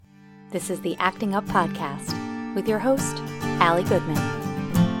This is the Acting Up Podcast with your host, Allie Goodman.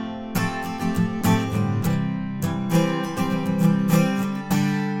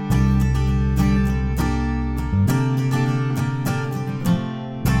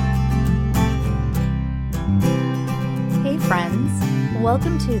 Hey friends,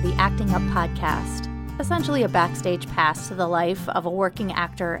 welcome to the Acting Up Podcast, essentially a backstage pass to the life of a working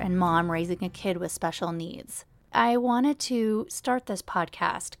actor and mom raising a kid with special needs. I wanted to start this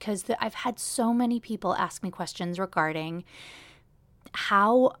podcast because I've had so many people ask me questions regarding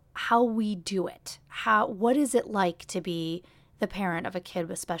how we do it. What is it like to be the parent of a kid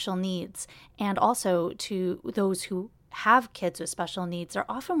with special needs? And also to those who have kids with special needs are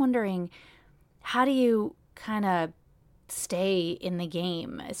often wondering, how do you kind of stay in the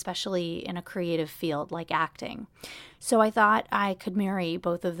game, especially in a creative field like acting? So I thought I could marry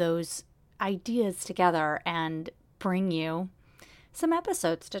both of those ideas together and bring you some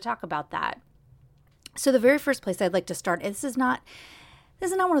episodes to talk about that. So the very first place I'd like to start, this is not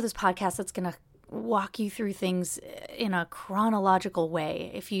one of those podcasts that's going to walk you through things in a chronological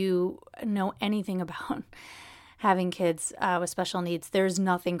way. If you know anything about having kids with special needs, there's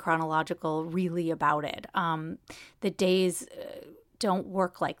nothing chronological really about it. The days don't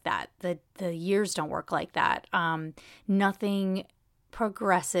work like that. The years don't work like that. Nothing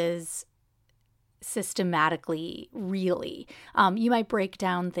progresses systematically, really. You might break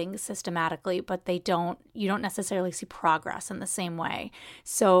down things systematically, but you don't necessarily see progress in the same way.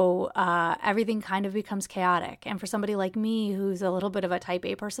 So everything kind of becomes chaotic. And for somebody like me, who's a little bit of a type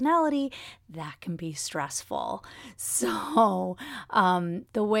A personality, that can be stressful. So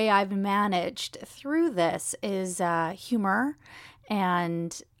the way I've managed through this is humor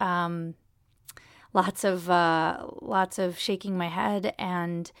and lots of shaking my head,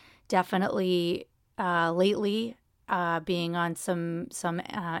 and definitely lately being on some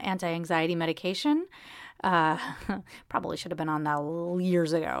anti-anxiety medication. Probably should have been on that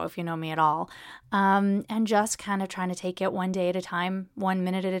years ago if you know me at all. And just kind of trying to take it one day at a time, 1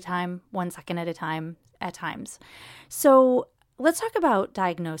 minute at a time, 1 second at a time at times. So let's talk about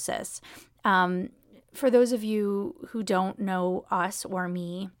diagnosis. For those of you who don't know us or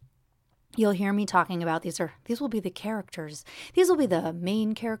me, you'll hear me talking about these will be the characters. These will be the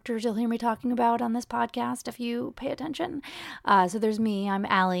main characters you'll hear me talking about on this podcast if you pay attention. So there's me, I'm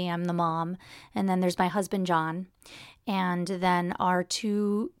Allie, I'm the mom. And then there's my husband, John. And then our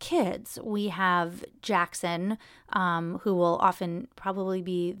 2 kids. We have Jackson, who will often probably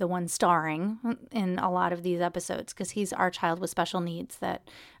be the one starring in a lot of these episodes because he's our child with special needs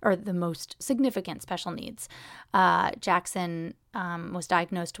or the most significant special needs. Jackson was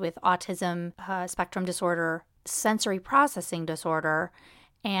diagnosed with autism spectrum disorder, sensory processing disorder,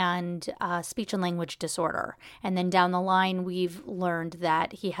 and speech and language disorder. And then down the line, we've learned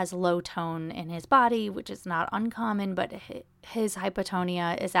that he has low tone in his body, which is not uncommon, but his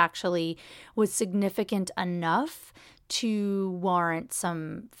hypotonia was significant enough to warrant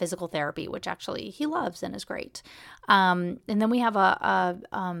some physical therapy, which actually he loves and is great. And then we have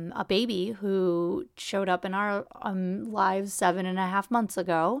a baby who showed up in our lives 7.5 months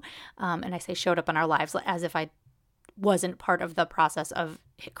ago. And I say showed up in our lives as if I wasn't part of the process of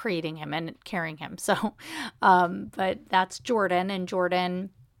creating him and carrying him. So, but that's Jordan, and Jordan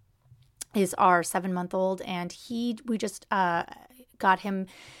is our 7-month-old, and we just got him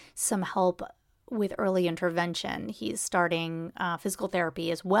some help with early intervention. He's starting physical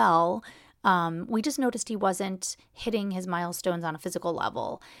therapy as well. We just noticed he wasn't hitting his milestones on a physical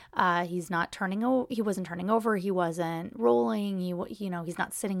level. He wasn't turning over. He wasn't rolling. He's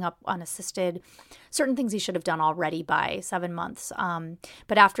not sitting up unassisted. Certain things he should have done already by 7 months.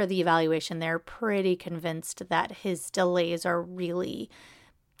 But after the evaluation, they're pretty convinced that his delays are really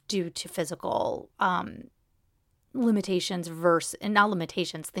due to physical limitations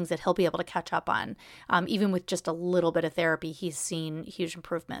things that he'll be able to catch up on. Even with just a little bit of therapy, he's seen huge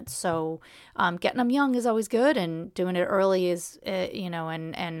improvements. So getting him young is always good, and doing it early is,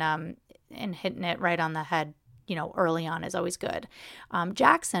 and hitting it right on the head, early on is always good.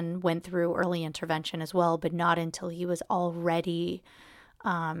 Jackson went through early intervention as well, but not until he was all ready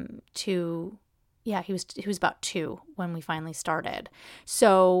he was about 2 when we finally started.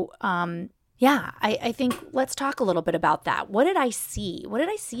 So, I think let's talk a little bit about that. What did I see? What did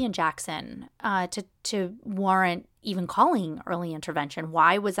I see in Jackson to warrant even calling early intervention?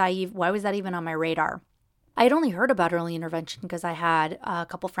 Why was that even on my radar? I had only heard about early intervention because I had a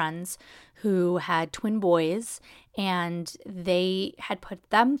couple friends who had twin boys, and they had put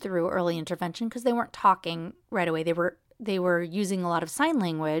them through early intervention because they weren't talking right away. They were using a lot of sign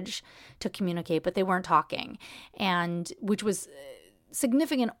language to communicate, but they weren't talking, and which was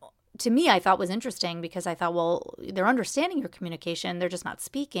significant to me, I thought was interesting because I thought, well, they're understanding your communication, they're just not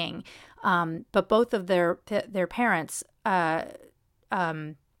speaking. But both of their parents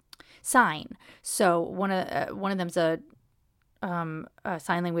sign. So one of them's a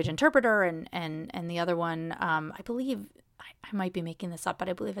sign language interpreter, and the other one, I believe, I might be making this up, but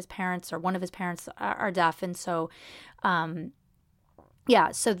I believe his parents or one of his parents are deaf, and so.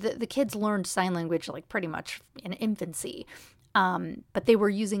 Yeah, so the kids learned sign language like pretty much in infancy, but they were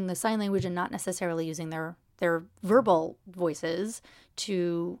using the sign language and not necessarily using their verbal voices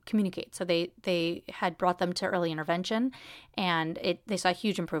to communicate. So they had brought them to early intervention, and they saw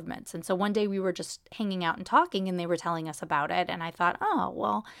huge improvements. And so one day we were just hanging out and talking, and they were telling us about it. And I thought, oh,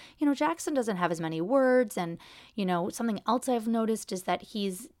 well, Jackson doesn't have as many words. And, something else I've noticed is that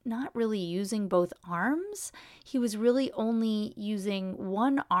he's not really using both arms. He was really only using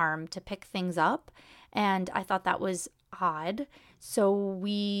one arm to pick things up. And I thought that was odd. So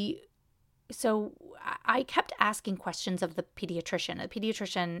I kept asking questions of the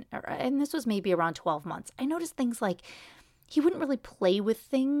pediatrician. And this was maybe around 12 months. I noticed things like he wouldn't really play with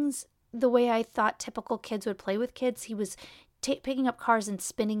things the way I thought typical kids would play with kids. He was picking up cars and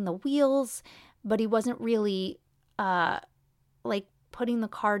spinning the wheels, but he wasn't really like putting the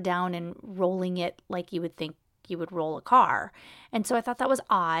car down and rolling it like you would think you would roll a car. And so I thought that was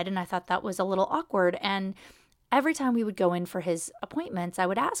odd, and I thought that was a little awkward. And every time we would go in for his appointments, I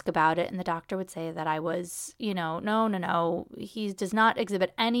would ask about it, and the doctor would say that I was, no, he does not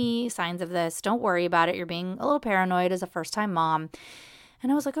exhibit any signs of this. Don't worry about it. You're being a little paranoid as a first-time mom.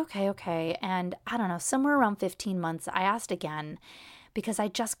 And I was like, okay. And I don't know, somewhere around 15 months, I asked again because I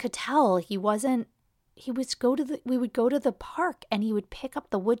just could tell we would go to the park, and he would pick up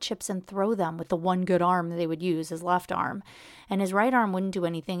the wood chips and throw them with the one good arm that they would use, his left arm, and his right arm wouldn't do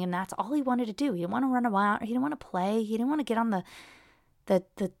anything. And that's all he wanted to do. He didn't want to run around. He didn't want to play. He didn't want to get on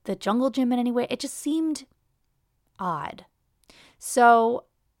the jungle gym in any way. It just seemed odd. So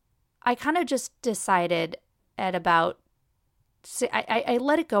I kind of just decided at about, I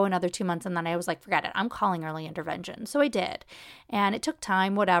let it go another 2 months, and then I was like, forget it. I'm calling early intervention. So I did. And it took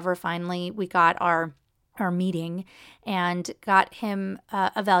time, whatever. Finally, we got our meeting and got him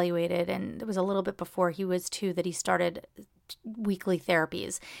evaluated. And it was a little bit before he was 2 that he started weekly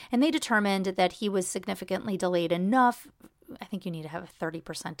therapies. And they determined that he was significantly delayed enough. I think you need to have a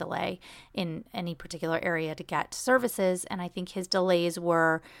 30% delay in any particular area to get services. And I think his delays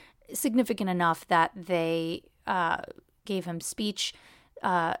were significant enough that they gave him speech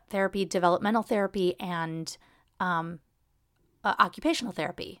therapy, developmental therapy, and occupational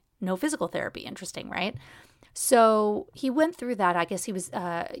therapy. No physical therapy. Interesting, right? So he went through that. I guess he was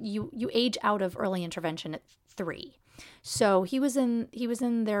you age out of early intervention at 3. So he was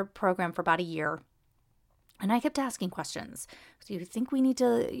in their program for about a year. And I kept asking questions. Do you think we need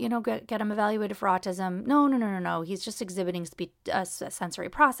to, get him evaluated for autism? No. He's just exhibiting sensory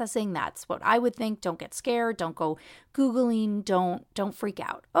processing. That's what I would think. Don't get scared. Don't go Googling. Don't freak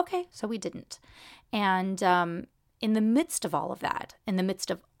out. Okay, so we didn't. And in the midst of all of that,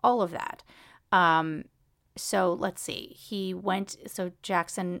 so let's see. So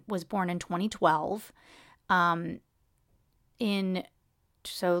Jackson was born in 2012.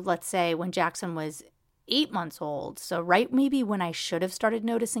 So let's say when Jackson was 8 months old, so right maybe when I should have started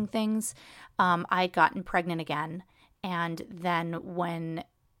noticing things, I'd gotten pregnant again. And then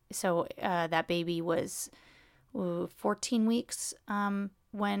that baby was 14 weeks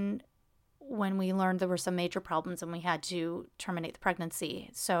when we learned there were some major problems and we had to terminate the pregnancy.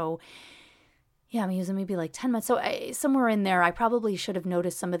 So yeah, he was maybe like 10 months. So somewhere in there, I probably should have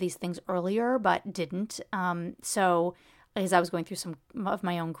noticed some of these things earlier, but didn't. So as I was going through some of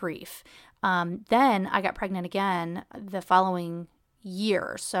my own grief. Then I got pregnant again the following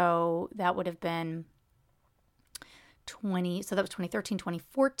year. So that would have been so that was 2013,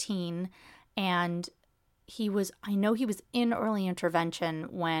 2014. And I know he was in early intervention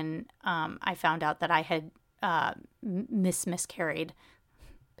when I found out that I had miscarried.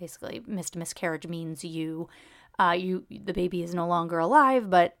 Basically, miscarriage means the baby is no longer alive,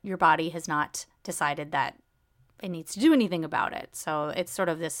 but your body has not decided that it needs to do anything about it. So it's sort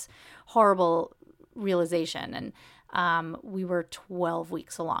of this horrible realization. And we were 12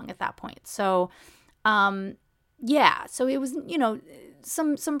 weeks along at that point. So, so it was,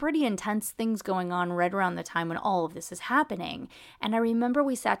 some pretty intense things going on right around the time when all of this is happening. And I remember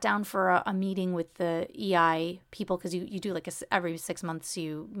we sat down for a meeting with the EI people, because you do like every 6 months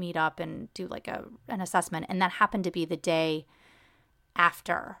you meet up and do like an assessment. And that happened to be the day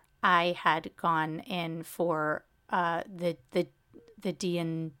after I had gone in for the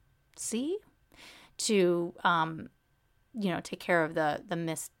DNC to take care of the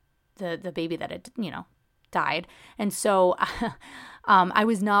the baby that had, died. And so I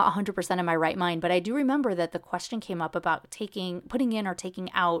was not 100% in my right mind, but I do remember that the question came up about putting in or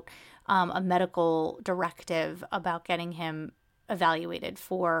taking out a medical directive about getting him evaluated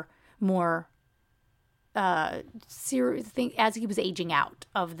for more serious thing as he was aging out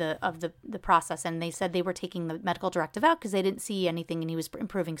of the process. And they said they were taking the medical directive out because they didn't see anything and he was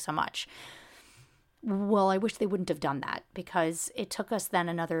improving so much. Well, I wish they wouldn't have done that, because it took us then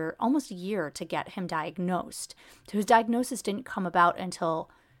another almost a year to get him diagnosed. So his diagnosis didn't come about until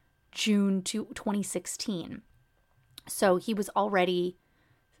June 2016. So he was already,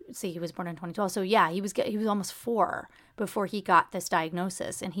 he was born in 2012. So yeah, he was almost 4 before he got this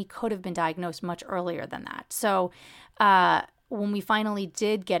diagnosis, and he could have been diagnosed much earlier than that. So when we finally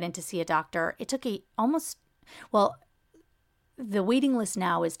did get in to see a doctor, it took the waiting list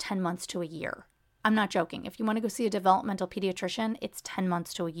now is 10 months to a year. I'm not joking. If you want to go see a developmental pediatrician, it's 10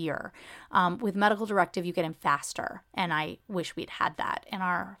 months to a year. With medical directive, you get in faster, and I wish we'd had that in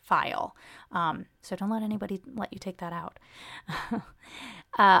our file. So don't let anybody let you take that out.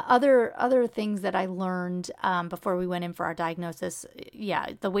 Other things that I learned before we went in for our diagnosis,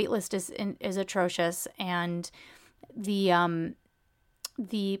 the wait list is atrocious, and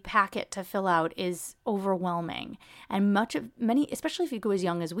the packet to fill out is overwhelming. And especially if you go as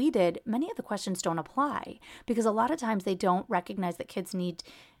young as we did, many of the questions don't apply, because a lot of times they don't recognize that kids need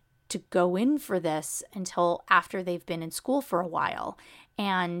to go in for this until after they've been in school for a while.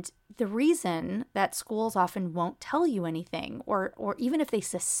 And the reason that schools often won't tell you anything, or even if they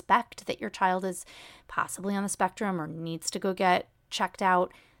suspect that your child is possibly on the spectrum or needs to go get checked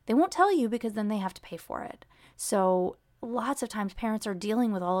out, they won't tell you, because then they have to pay for it. So lots of times parents are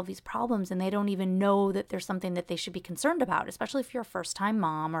dealing with all of these problems and they don't even know that there's something that they should be concerned about, especially if you're a first-time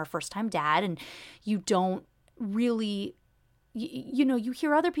mom or a first-time dad and you don't really, you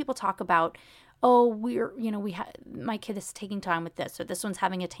hear other people talk about, oh, my kid is taking time with this, or this one's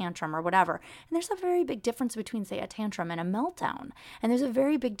having a tantrum or whatever. And there's a very big difference between, say, a tantrum and a meltdown. And there's a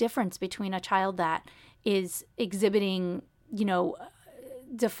very big difference between a child that is exhibiting,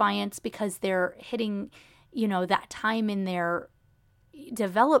 defiance because they're hitting that time in their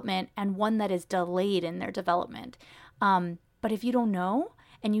development, and one that is delayed in their development. But if you don't know,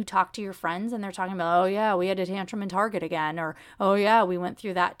 and you talk to your friends and they're talking about, oh yeah, we had a tantrum in Target again, or oh yeah, we went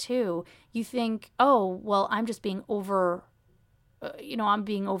through that too, you think, oh, well, I'm just being I'm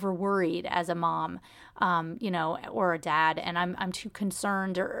being over worried as a mom, or a dad, and I'm too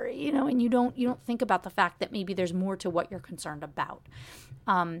concerned, or, and you don't think about the fact that maybe there's more to what you're concerned about.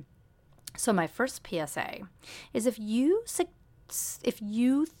 So my first PSA is, if you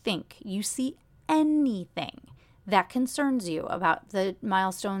think you see anything that concerns you about the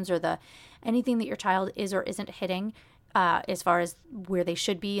milestones or anything that your child is or isn't hitting as far as where they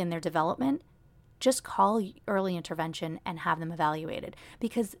should be in their development, just call early intervention and have them evaluated.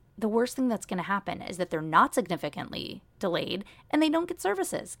 Because the worst thing that's going to happen is that they're not significantly delayed and they don't get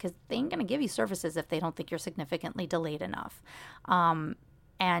services, because they ain't going to give you services if they don't think you're significantly delayed enough.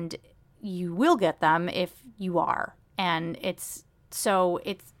 And you will get them if you are. And it's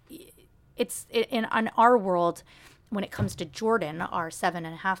in our world, when it comes to Jordan, our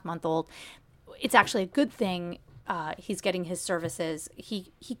 7.5-month-old, it's actually a good thing he's getting his services.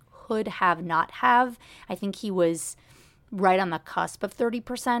 He could have not have. I think he was right on the cusp of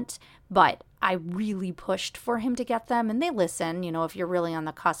 30%, but I really pushed for him to get them, and they listen. If you're really on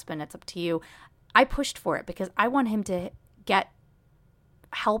the cusp and it's up to you, I pushed for it because I want him to get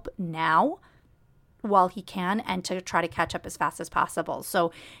help now while he can, and to try to catch up as fast as possible.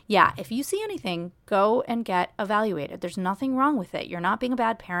 So yeah, if you see anything, go and get evaluated. There's nothing wrong with it. You're not being a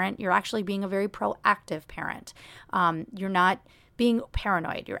bad parent. You're actually being a very proactive parent. You're not being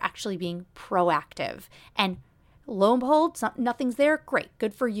paranoid. You're actually being proactive. And lo and behold, nothing's there. Great.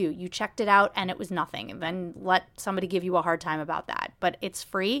 Good for you. You checked it out and it was nothing. And then let somebody give you a hard time about that. But it's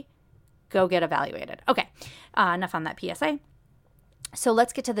free. Go get evaluated. Okay. Enough on that PSA. So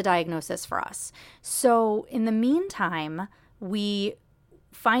let's get to the diagnosis for us. So in the meantime, we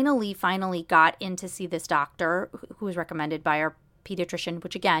finally got in to see this doctor who was recommended by our pediatrician,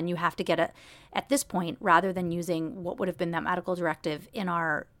 which again, you have to get at this point, rather than using what would have been that medical directive in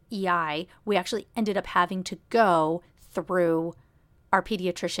our EI, we actually ended up having to go through our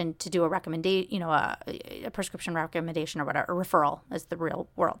pediatrician to do a recommendation, a prescription recommendation or whatever. A referral is the real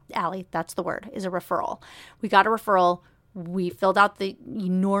word. Allie, that's the word, is a referral. We got a referral. We filled out the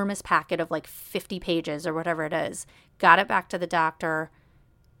enormous packet of like 50 pages or whatever it is, got it back to the doctor,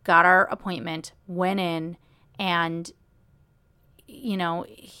 got our appointment, went in, and,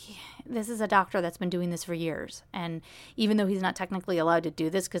 this is a doctor that's been doing this for years. And even though he's not technically allowed to do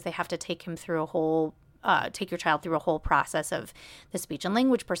this because they have to take him through take your child through a whole process of the speech and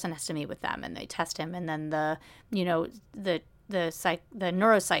language person has to meet with them and they test him. And then the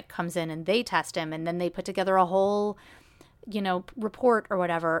neuropsych comes in and they test him and then they put together a whole, report or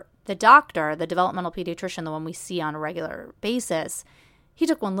whatever. The doctor, the developmental pediatrician, the one we see on a regular basis, he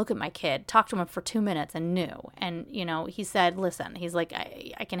took one look at my kid, talked to him for 2 minutes and knew. And, he said, listen, he's like,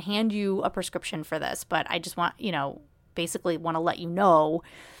 I can hand you a prescription for this, but I just want, basically want to let you know,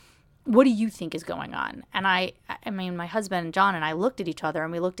 what do you think is going on? And I mean, my husband, John, and I looked at each other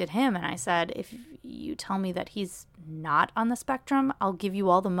and we looked at him and I said, if you tell me that he's not on the spectrum, I'll give you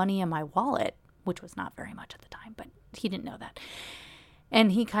all the money in my wallet, which was not very much at the time, but he didn't know that.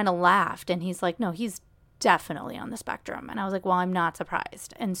 And he kind of laughed and he's like, no, he's definitely on the spectrum. And I was like, well, I'm not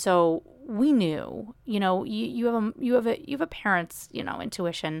surprised. And so we knew, you have a parent's,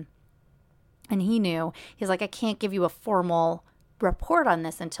 intuition. And he knew. He's like, I can't give you a formal report on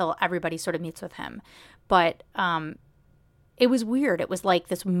this until everybody sort of meets with him. But it was weird. It was like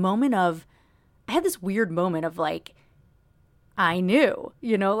this moment of, I had this weird moment of like, I knew,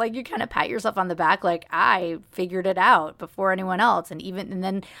 like you kind of pat yourself on the back, like I figured it out before anyone else. And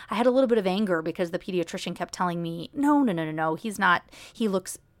then I had a little bit of anger because the pediatrician kept telling me, no, he's not, he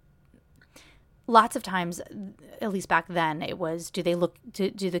looks, lots of times, at least back then, it was, do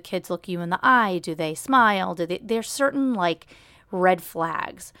the kids look you in the eye? Do they smile? There's certain like red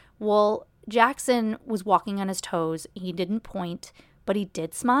flags. Well, Jackson was walking on his toes. He didn't point, but he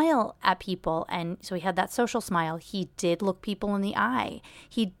did smile at people. And so he had that social smile. He did look people in the eye.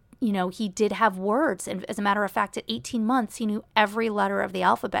 He did have words. And as a matter of fact, at 18 months, he knew every letter of the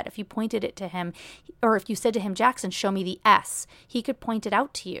alphabet. If you pointed it to him, or if you said to him, Jackson, show me the S, he could point it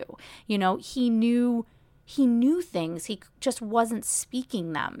out to you. He knew things. He just wasn't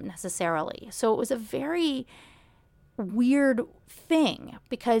speaking them necessarily. So it was a very weird thing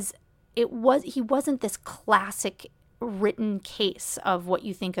because he wasn't this classic written case of what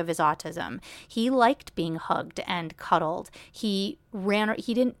you think of as autism. He liked being hugged and cuddled. He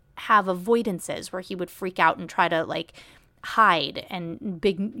didn't have avoidances where he would freak out and try to like hide and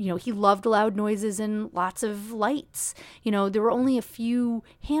he loved loud noises and lots of lights. There were only a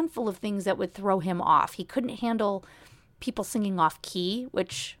handful of things that would throw him off. He couldn't handle people singing off key,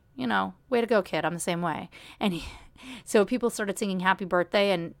 which, way to go, kid. I'm the same way. And so people started singing Happy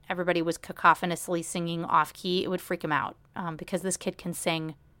Birthday and everybody was cacophonously singing off key. It would freak him out because this kid can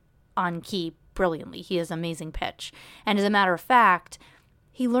sing on key brilliantly. He has amazing pitch. And as a matter of fact,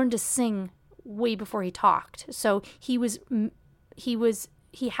 he learned to sing way before he talked. So he had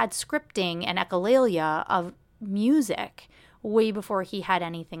scripting and echolalia of music way before he had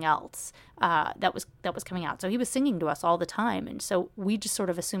anything else that was coming out. So he was singing to us all the time. And so we just sort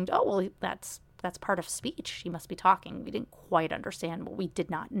of assumed, oh, well, that's part of speech. He must be talking. We didn't quite understand what we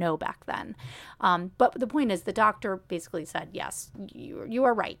did not know back then. But the point is the doctor basically said, yes, you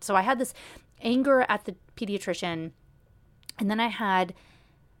are right. So I had this anger at the pediatrician and then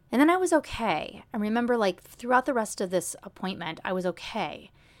I was okay. I remember like throughout the rest of this appointment, I was okay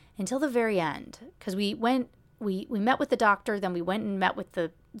until the very end because we met with the doctor, then we went and met with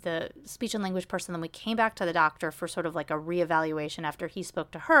the speech and language person, then we came back to the doctor for sort of like a reevaluation after he spoke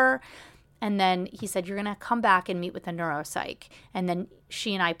to her. And then he said, you're going to come back and meet with the neuropsych. And then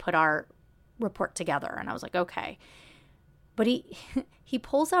she and I put our report together. And I was like, okay. But he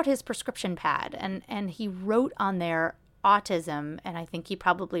pulls out his prescription pad and he wrote on there autism. And I think he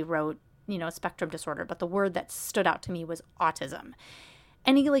probably wrote, spectrum disorder. But the word that stood out to me was autism.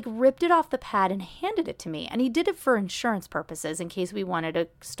 And he like ripped it off the pad and handed it to me. And he did it for insurance purposes in case we wanted to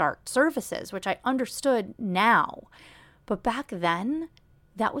start services, which I understood now. But back then,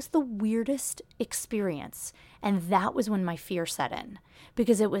 that was the weirdest experience. And that was when my fear set in.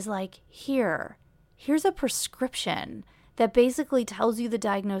 Because it was like, here's a prescription that basically tells you the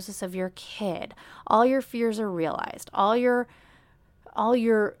diagnosis of your kid. All your fears are realized. All your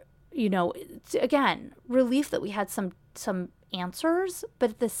again, relief that we had some answers, but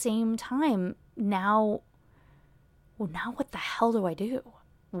at the same time, now what the hell do I do?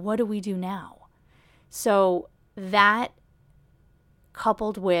 What do we do now? So that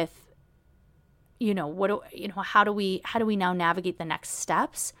coupled with, how do we now navigate the next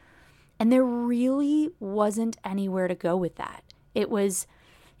steps? And there really wasn't anywhere to go with that. It was,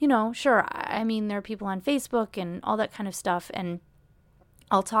 sure. I mean, there are people on Facebook and all that kind of stuff. And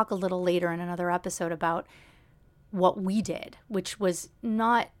I'll talk a little later in another episode about what we did, which was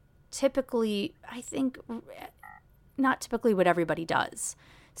not typically what everybody does.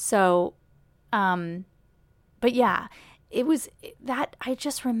 So, but yeah, it was that I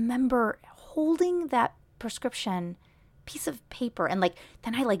just remember holding that prescription piece of paper and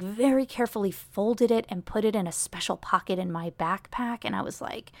then I very carefully folded it and put it in a special pocket in my backpack. And I was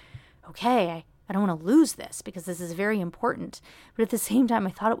like, okay, I don't want to lose this because this is very important. But at the same time,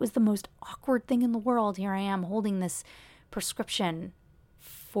 I thought it was the most awkward thing in the world. Here I am holding this prescription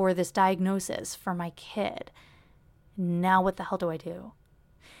for this diagnosis for my kid. Now what the hell do I do?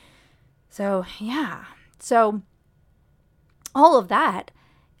 So, yeah. So all of that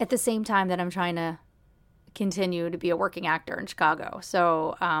at the same time that I'm trying to continue to be a working actor in Chicago.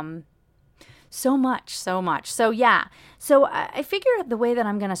 So, so much. So, yeah. So I figure the way that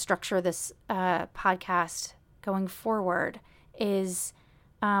I'm going to structure this podcast going forward is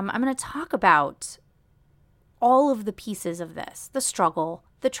I'm going to talk about all of the pieces of this, the struggle,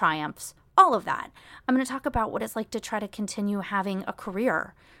 the triumphs, all of that. I'm going to talk about what it's like to try to continue having a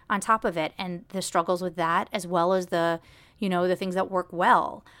career on top of it and the struggles with that, as well as the things that work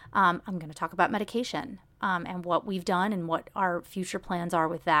well. I'm going to talk about medication and what we've done and what our future plans are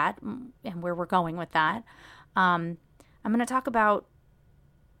with that and where we're going with that. I'm going to talk about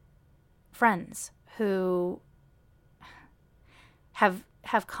friends who have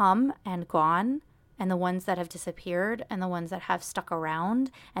come and gone, and the ones that have disappeared and the ones that have stuck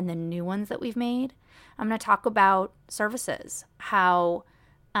around and the new ones that we've made. I'm going to talk about services, how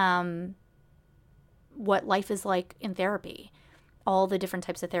what life is like in therapy, all the different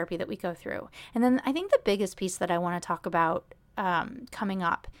types of therapy that we go through. And then I think the biggest piece that I want to talk about coming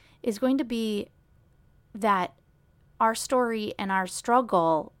up is going to be that our story and our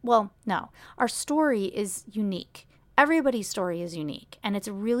struggle, our story is unique. Everybody's story is unique, and it's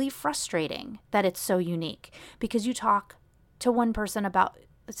really frustrating that it's so unique because you talk to one person about,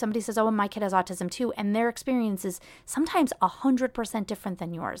 somebody says, oh, my kid has autism too, and their experience is sometimes 100% different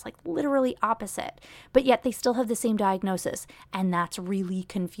than yours, like literally opposite, but yet they still have the same diagnosis, and that's really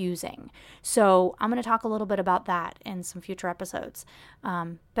confusing. So I'm going to talk a little bit about that in some future episodes.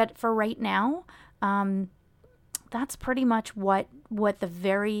 But for right now, that's pretty much what the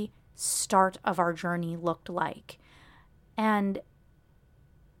very start of our journey looked like. And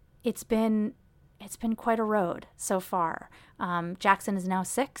it's been quite a road so far. Jackson is now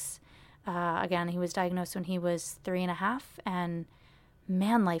 6. Again, he was diagnosed when he was 3.5, and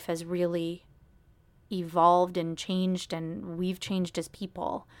man, life has really evolved and changed, and we've changed as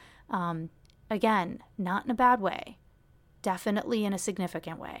people. Again, not in a bad way, definitely in a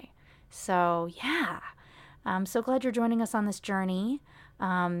significant way. So yeah, I'm so glad you're joining us on this journey.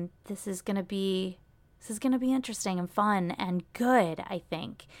 This is going to be interesting and fun and good, I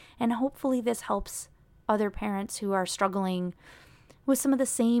think. And hopefully this helps other parents who are struggling with some of the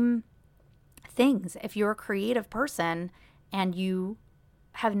same things. If you're a creative person and you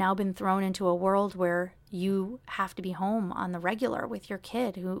have now been thrown into a world where you have to be home on the regular with your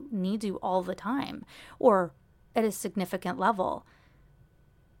kid who needs you all the time or at a significant level.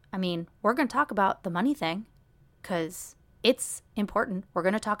 I mean, we're going to talk about the money thing because it's important. We're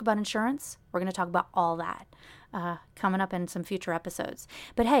going to talk about insurance. We're going to talk about all that coming up in some future episodes.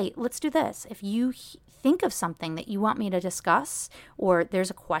 But hey, let's do this. If you think of something that you want me to discuss, or there's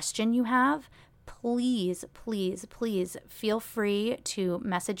a question you have, please feel free to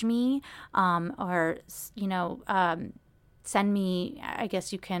message me or send me. I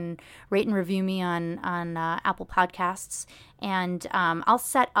guess you can rate and review me on Apple Podcasts, and I'll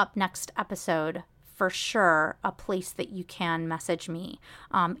set up next episode for sure a place that you can message me.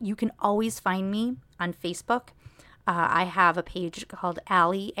 You can always find me on Facebook. I have a page called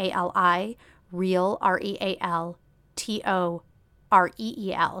Ali, A-L-I, Real, R-E-A-L-T-O-R-E-E-L.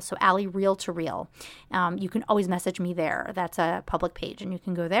 So Ali, Real to Real. You can always message me there. That's a public page, and you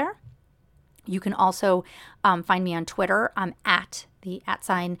can go there. You can also find me on Twitter. I'm at the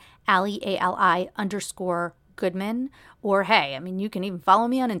 @ Ali, A-L-I _ Goodman, or hey, I mean, you can even follow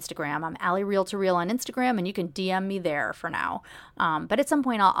me on Instagram. I'm Ali Real to Real on Instagram, and you can DM me there for now. But at some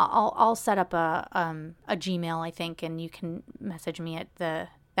point, I'll set up a Gmail, I think, and you can message me at that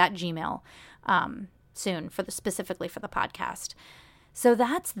Gmail soon specifically for the podcast. So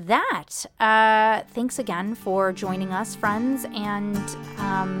that's that. Thanks again for joining us, friends, and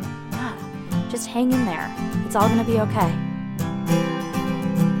just hang in there. It's all going to be okay.